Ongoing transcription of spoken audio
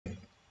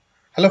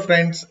Hello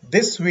friends,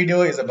 this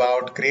video is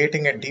about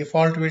creating a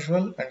default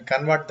visual and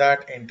convert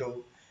that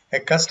into a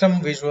custom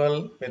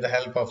visual with the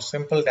help of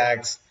simple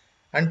DAX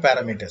and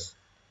parameters.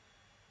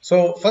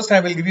 So first I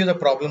will give you the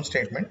problem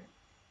statement.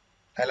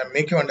 I'll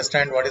make you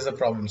understand what is the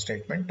problem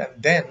statement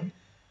and then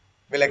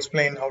we'll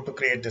explain how to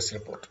create this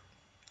report.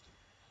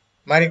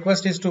 My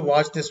request is to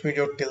watch this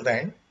video till the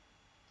end,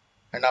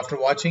 and after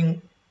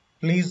watching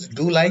please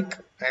do like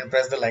and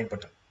press the like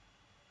button.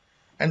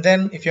 And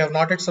then if you have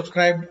not yet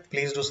subscribed,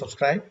 please do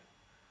subscribe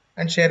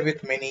and share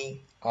with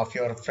many of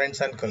your friends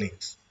and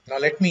colleagues. Now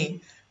let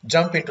me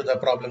jump into the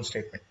problem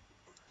statement.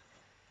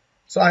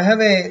 So I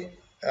have a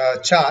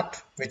chart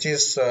which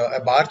is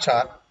a bar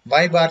chart.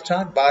 Why bar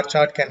chart? Bar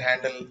chart can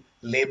handle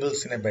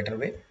labels in a better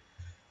way.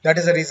 That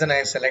is the reason I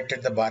have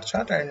selected the bar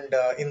chart, and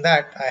in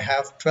that I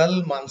have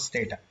 12 months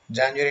data,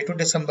 January to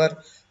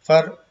December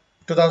for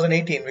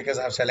 2018, because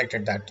I have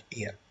selected that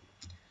year.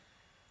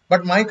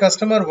 But my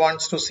customer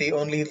wants to see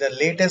only the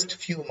latest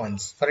few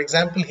months. For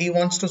example, he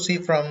wants to see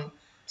from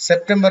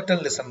September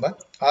till December,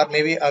 or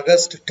maybe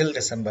August till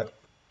December,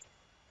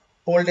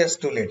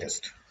 oldest to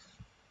latest,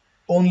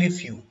 only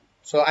few.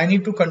 So I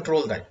need to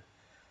control that.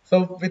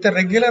 So with a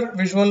regular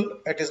visual,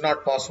 it is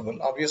not possible.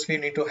 Obviously,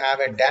 you need to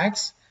have a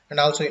DAX and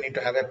also you need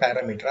to have a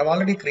parameter. I've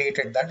already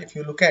created that. If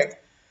you look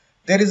at,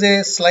 there is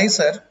a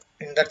slicer.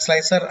 In that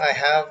slicer, I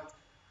have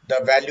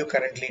the value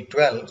currently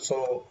 12.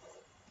 So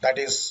that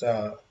is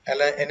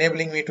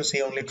enabling me to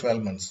see only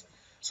 12 months.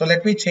 So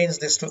let me change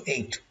this to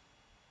 8.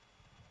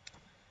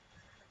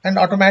 And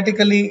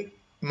automatically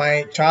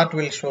my chart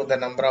will show the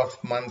number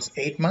of months,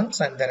 8 months,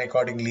 and then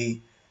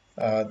accordingly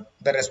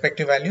the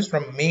respective values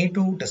from May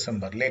to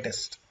December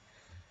latest.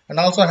 And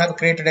also I have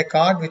created a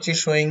card which is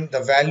showing the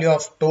value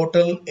of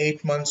total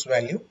 8 months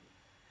value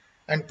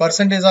and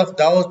percentage of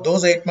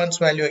those 8 months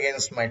value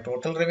against my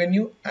total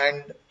revenue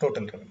and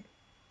total revenue.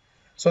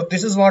 So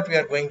this is what we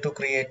are going to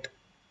create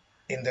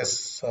in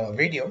this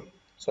video.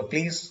 So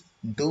please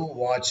do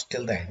watch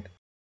till the end.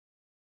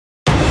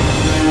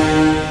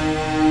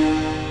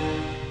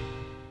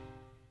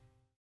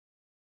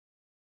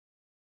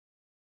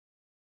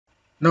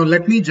 Now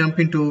let me jump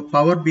into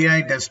Power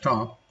BI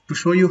desktop to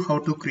show you how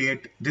to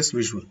create this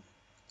visual.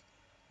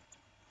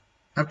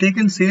 I've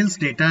taken sales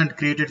data and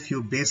created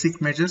few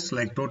basic measures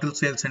like total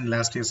sales and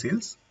last year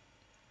sales.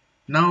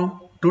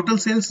 Now total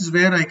sales is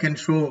where I can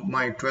show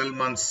my 12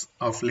 months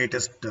of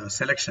latest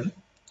selection.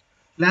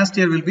 Last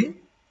year will be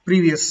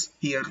previous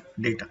year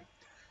data.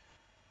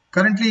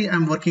 Currently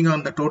I'm working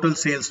on the total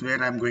sales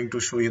where I'm going to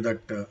show you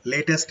that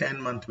latest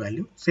 10 month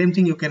value. Same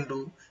thing you can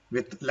do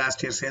with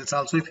last year sales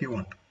also if you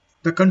want.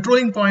 The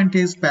controlling point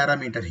is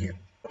parameter here.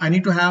 I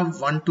need to have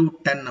 1 to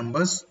 10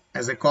 numbers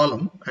as a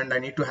column and I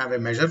need to have a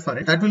measure for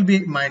it. That will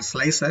be my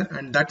slicer,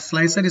 and that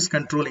slicer is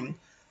controlling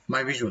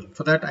my visual.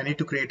 For that I need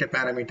to create a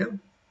parameter,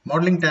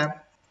 modeling tab,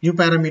 new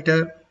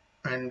parameter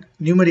and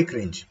numeric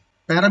range.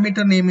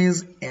 Parameter name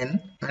is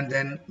n, and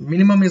then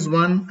minimum is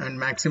 1 and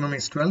maximum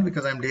is 12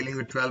 because I'm dealing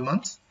with 12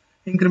 months.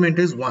 Increment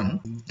is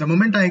 1. The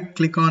moment I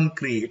click on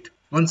create,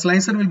 one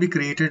slicer will be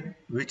created,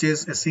 which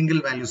is a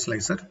single value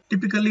slicer.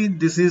 Typically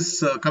this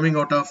is coming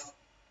out of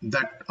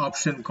that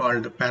option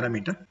called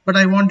parameter, but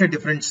I want a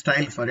different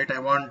style for it. I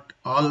want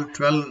all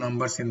 12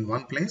 numbers in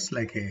one place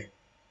like a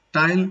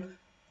tile.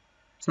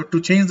 So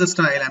to change the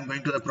style, I'm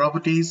going to the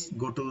properties,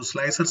 go to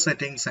slicer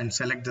settings and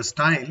select the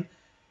style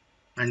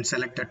and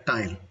select a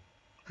tile.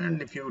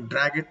 And if you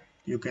drag it,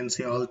 you can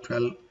see all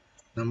 12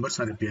 numbers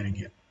are appearing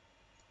here.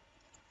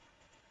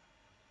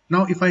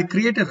 Now if I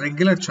create a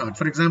regular chart,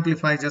 for example,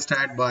 if I just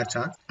add bar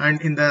chart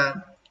and in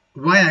the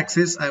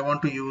y-axis I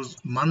want to use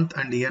month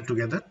and year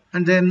together,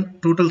 and then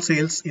total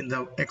sales in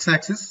the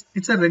x-axis,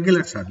 it's a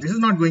regular chart. This is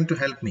not going to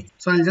help me.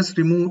 So I'll just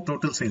remove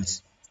total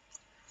sales.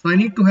 So I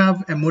need to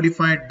have a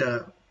modified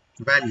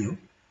value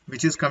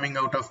which is coming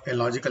out of a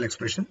logical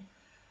expression.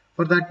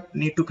 For that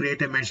need to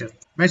create a measure.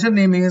 Measure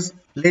name is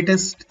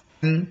latest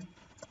 10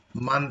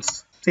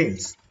 months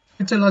sales.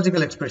 It's a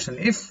logical expression.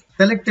 If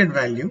selected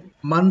value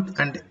month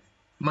and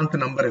month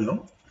number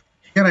alone,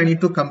 here I need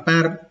to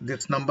compare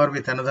this number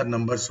with another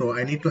number, so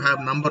I need to have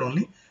number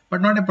only, but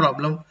not a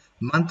problem.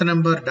 Month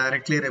number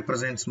directly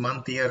represents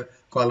month year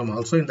column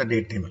also in the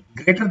date table.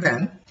 Greater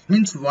than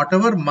means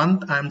whatever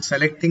month I am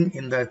selecting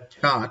in the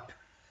chart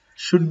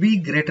should be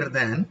greater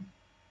than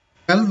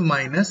 12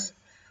 minus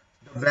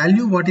the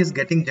value what is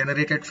getting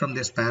generated from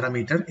this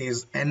parameter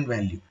is n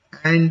value,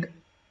 and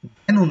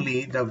then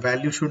only the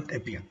value should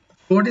appear.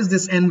 What is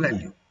this n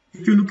value?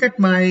 If you look at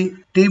my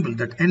table,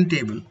 that n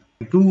table,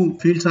 two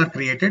fields are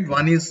created.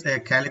 One is a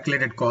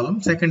calculated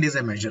column, second is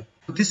a measure.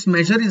 So this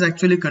measure is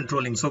actually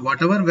controlling. So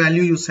whatever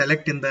value you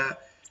select in the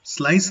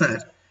slicer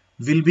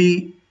will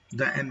be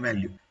the n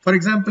value. For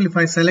example, if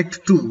I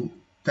select 2,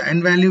 the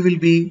n value will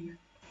be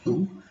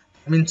 2.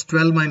 That means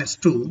 12 minus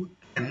 2,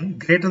 10,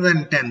 greater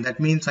than 10. That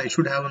means I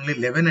should have only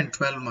 11 and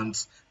 12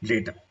 months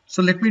data.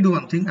 So let me do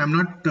one thing. I'm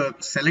not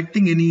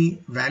selecting any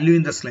value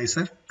in the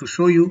slicer to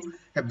show you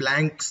a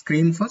blank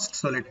screen first.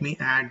 So let me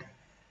add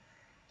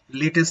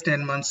latest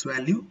 10 months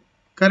value.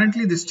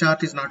 Currently this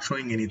chart is not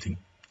showing anything.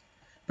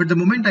 But the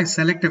moment I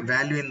select a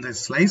value in the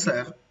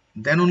slicer,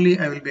 then only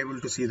I will be able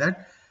to see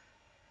that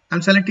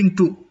I'm selecting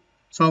 2.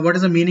 So what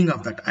is the meaning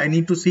of that? I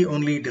need to see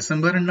only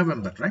December and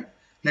November, right?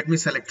 Let me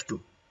select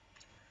 2.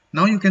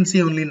 Now you can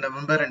see only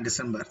November and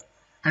December.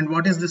 And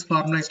what is this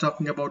formula is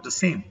talking about? The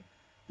same.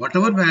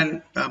 Whatever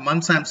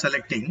months I am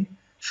selecting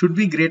should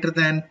be greater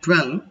than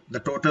 12, the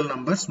total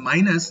numbers,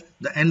 minus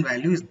the n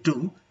value is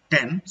 2,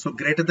 10. So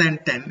greater than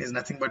 10 is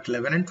nothing but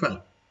 11 and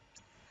 12.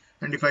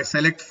 And if I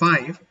select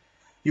 5,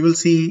 you will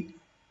see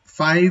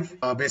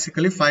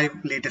basically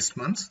 5 latest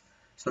months.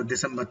 So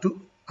December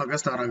to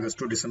August or August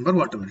to December,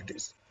 whatever it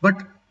is.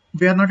 But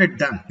we are not yet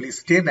done. Please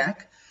stay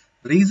back.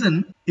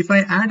 Reason, if I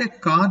add a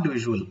card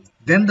visual,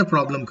 then the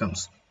problem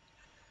comes.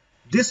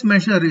 This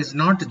measure is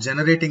not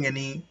generating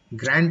any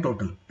grand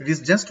total. It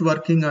is just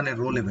working on a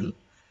row level.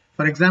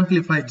 For example,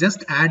 if I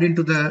just add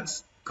into the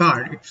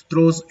card, it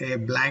throws a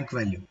blank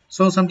value.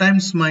 So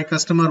sometimes my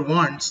customer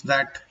wants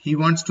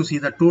to see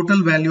the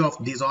total value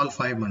of these all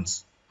 5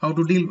 months. How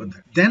to deal with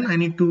that? Then I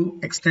need to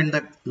extend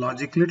the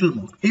logic little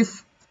more.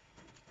 If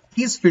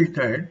is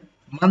filtered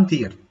month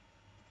year.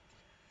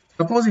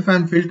 Suppose if I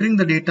am filtering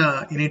the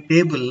data in a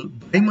table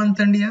by month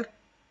and year,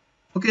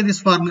 okay,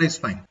 this formula is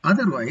fine.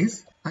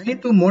 Otherwise, I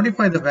need to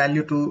modify the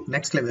value to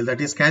next level,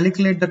 that is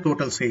calculate the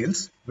total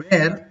sales,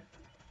 where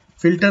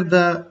filter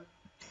the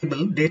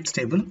table, dates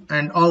table,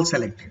 and all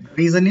selected. The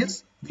reason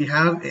is we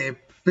have a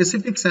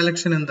specific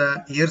selection in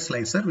the year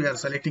slicer. We are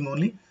selecting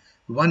only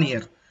 1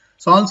 year.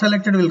 So all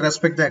selected will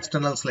respect the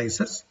external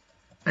slicers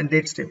and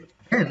dates table.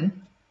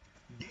 Then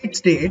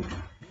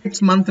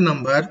dates month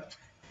number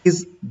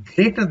is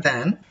greater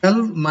than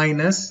 12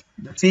 minus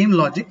the same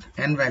logic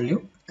n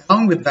value.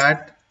 Along with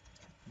that,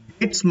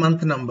 dates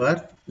month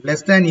number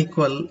less than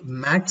equal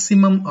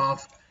maximum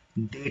of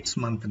dates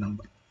month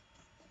number.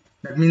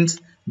 That means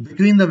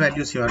between the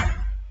values you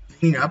are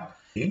bringing up,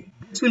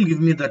 this will give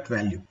me that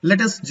value.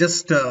 Let us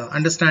just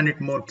understand it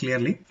more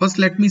clearly. First,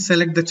 let me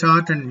select the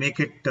chart and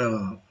make it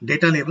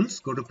data labels.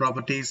 Go to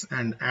properties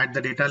and add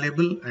the data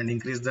label and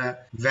increase the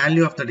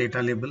value of the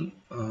data label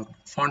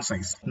font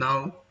size.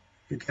 Now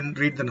you can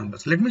read the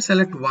numbers. Let me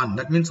select 1.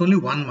 That means only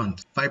 1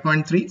 month.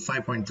 5.3,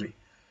 5.3.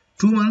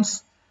 2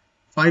 months,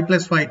 5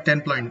 plus 5,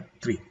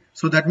 10.3.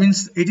 So that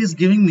means it is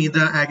giving me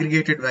the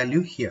aggregated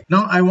value here.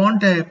 Now I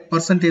want a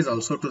percentage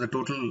also to the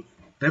total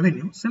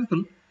revenue.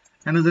 Simple.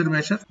 Another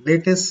measure,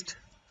 latest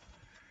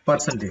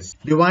percentage.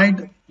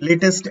 Divide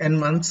latest n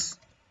months,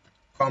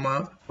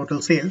 comma,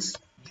 total sales.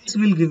 This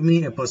will give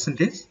me a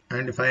percentage.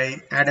 And if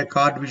I add a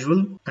card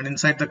visual, and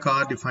inside the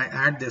card, if I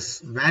add this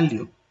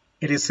value,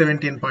 it is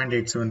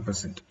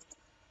 17.87%.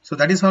 So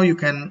that is how you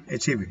can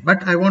achieve it.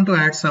 But I want to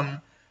add some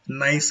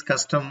nice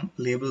custom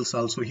labels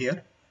also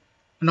here.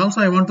 And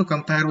also I want to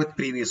compare with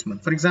previous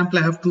month. For example,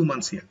 I have 2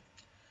 months here.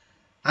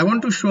 I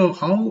want to show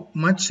how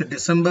much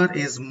December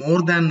is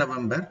more than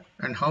November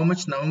and how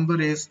much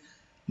November is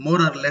more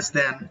or less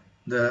than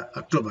the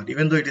October,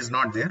 even though it is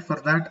not there. For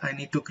that, I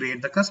need to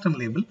create the custom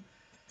label.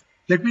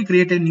 Let me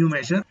create a new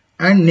measure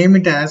and name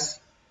it as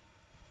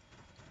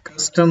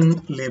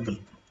custom label.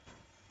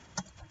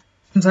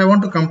 Since I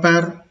want to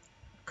compare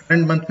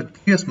current month with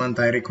previous month,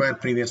 I require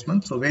previous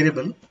month. So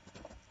variable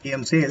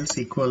PM sales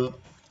equal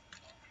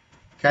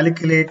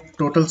calculate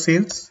total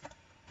sales,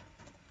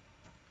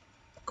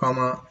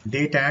 comma,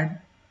 date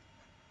add.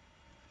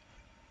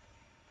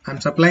 I'm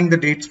supplying the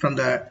dates from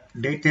the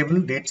date table,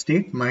 dates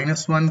date,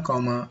 -1,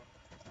 comma,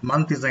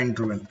 month is the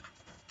interval.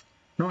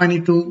 Now I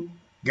need to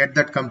get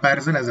that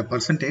comparison as a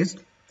percentage.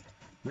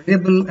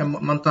 Variable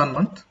month on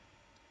month.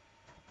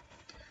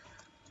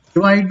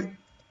 Divide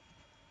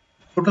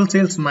total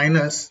sales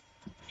minus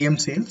PM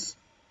sales,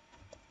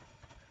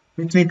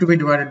 which need to be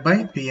divided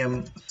by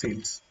PM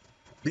sales.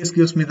 This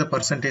gives me the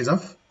percentage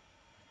of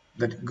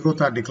the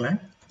growth or decline.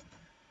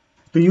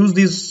 To use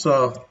these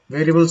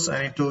variables,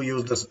 I need to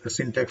use the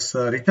syntax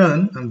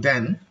return, and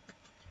then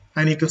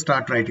I need to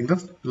start writing the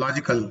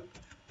logical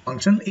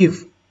function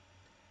if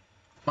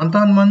month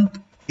on month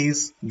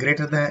is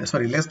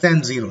less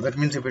than 0. That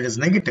means if it is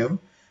negative,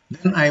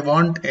 then I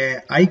want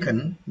a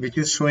icon which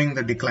is showing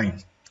the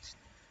decline.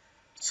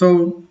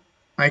 So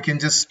I can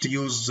just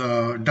use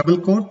double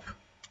quote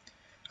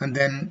and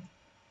then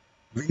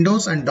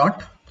Windows and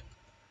dot.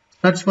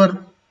 Search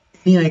for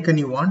any icon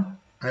you want.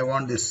 I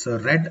want this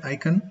red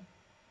icon.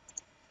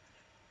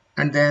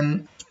 And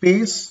then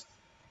space,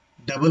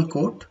 double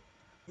quote.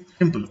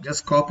 Simple.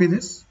 Just copy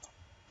this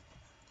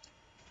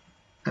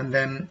and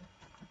then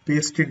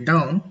paste it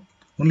down.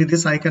 Only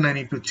this icon I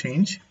need to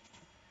change.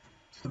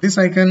 So this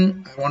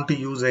icon I want to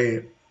use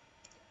a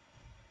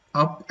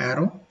up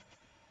arrow.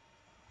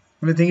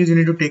 Only thing is you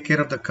need to take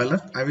care of the color.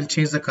 I will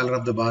change the color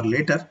of the bar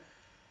later.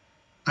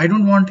 I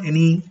don't want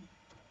any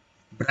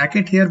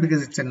bracket here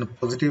because it's in a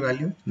positive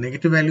value.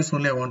 Negative values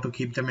only I want to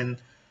keep them in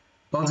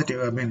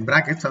positive,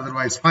 brackets,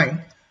 otherwise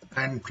fine.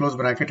 And close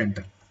bracket,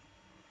 enter.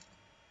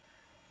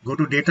 Go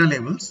to data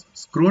labels,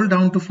 scroll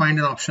down to find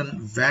an option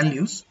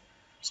values,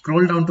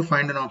 scroll down to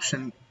find an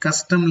option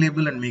custom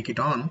label and make it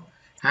on,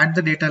 add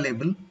the data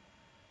label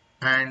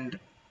and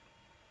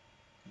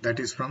that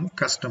is from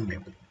custom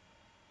label.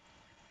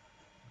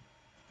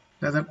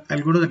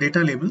 I'll go to the data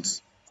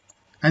labels.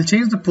 I'll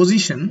change the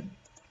position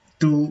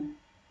to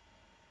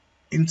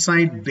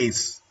inside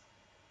base,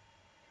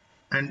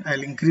 and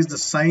I'll increase the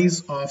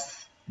size of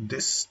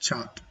this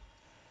chart.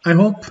 I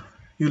hope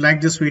you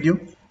like this video.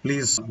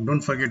 Please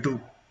don't forget to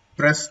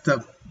press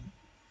the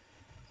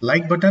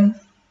like button,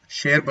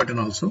 share button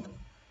also.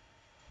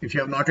 If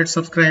you have not yet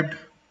subscribed,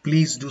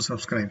 please do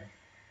subscribe.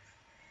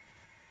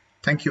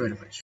 Thank you very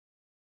much.